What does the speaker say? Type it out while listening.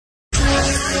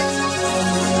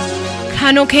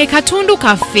Kano ke katundu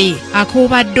kaffe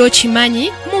ak'obadde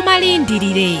okimanyi mu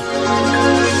malindirire.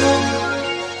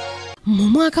 Mu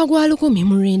mwaka gwa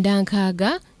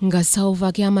 1960 nga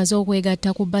Salva amaze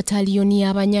okwegatta ku bataliyoni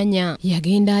y'abanyanya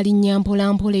yagenda alinnya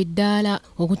mpolampola eddaala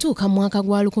okutuuka mu mwaka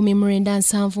gwa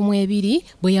 1972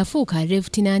 bwe yafuuka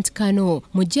Lieutenant Kano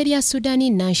mu ggye lya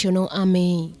Sudan National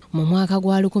Army. Mu mwaka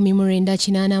gwa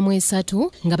 1983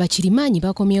 nga bakirimaanyi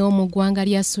bakomyewo mu ggwanga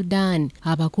lya Sudan,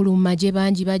 abakulu mu magye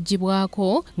bangi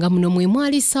baggibwako nga muno mwe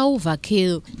mwali Salvar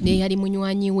Kiiri ne yali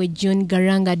munywanyi we John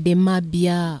Garang de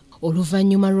Mabia.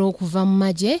 Oluvannyuma lw'okuva mu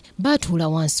magye baatuula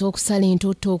wansi okusala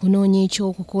entoto okunoonya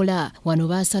ekyokukola. Wano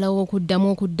baasalawo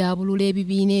okuddamu okuddaabulula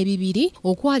ebibiina ebibiri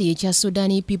okwali ekya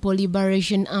Sudan People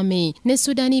Liberation Army ne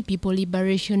Sudan People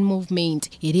Liberation Movement,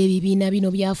 era ebibiina bino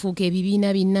byafuuka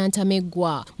ebibiina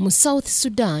binnantameggwa mu South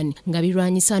Sudan nga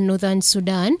birwanyisa Northern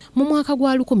Sudan mu mwaka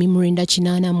gwa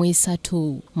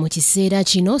 1983. Mu kiseera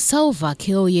kino Salva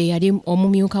Kiiri ye yali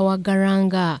omumyuka wa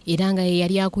Garanga era nga ye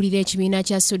yali akulira ekibiina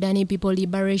kya Sudan People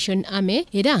Liberation Army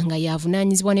era nga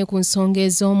yavunaanyizibwa ne ku nsonga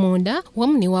ez'omunda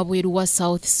wamu ne wabweru wa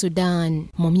South Sudan.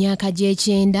 Mu myaka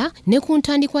gy'ekyenda ne ku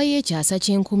ntandikwa y'ekyasa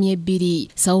ky'e2000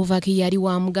 Salva Kiiri yali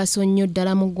wa mugaso nnyo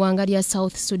ddala mu ggwanga lya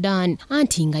South Sudan,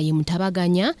 anti nga ye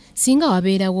mutabaganya singa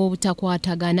wabeerawo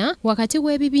obutakwatagana wakati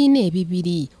w'ebibiina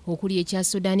ebibiri okuli ekya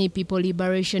Sudan People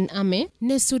Liberation Army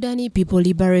ne Sudan People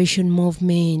Liberation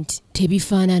Movement.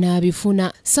 Tebifaanana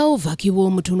bifuna. Salva Kiiri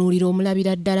bw'omutunuulira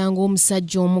omulabira ddala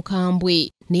ng'omusajja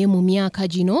omukambwe, naye mu myaka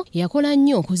gino yakola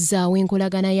nnyo okuzzaawo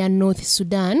enkolagana ya North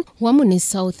Sudan wamu ne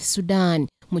South Sudan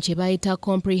mu kye bayita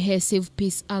Comprehensive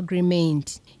Peace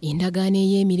Agreement. Endagaano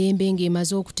ey'emirembe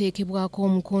ng'emaze okuteekebwako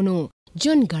omukono,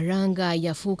 John Garang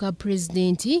yafuuka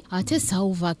pulezidenti ate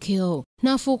Salva Kiiri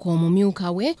n'afuuka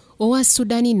omumyuka we owa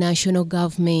Sudan National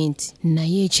Government.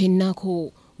 Naye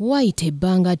ekyennaku wayita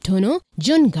ebbanga ttono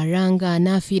John Garang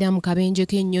n'afiira mu kabenje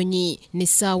k'ennyonyi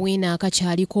n'essaawa eno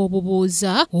akakyaliko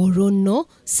obubuuza, olwo nno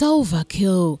Salva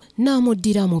Kiiri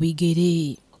n'amuddira mu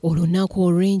bigere. Olunaku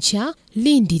olw'enkya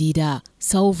lindirira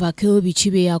Salva Kiiri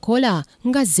biki bye yakola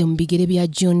ng'azze mu bigere bya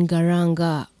John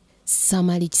Garang.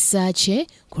 Samali Kisaache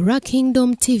ku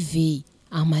Kingdom TV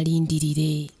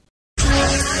amalindirire.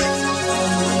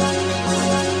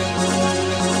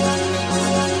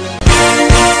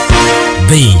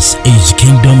 This is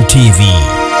Kingdom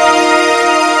TV.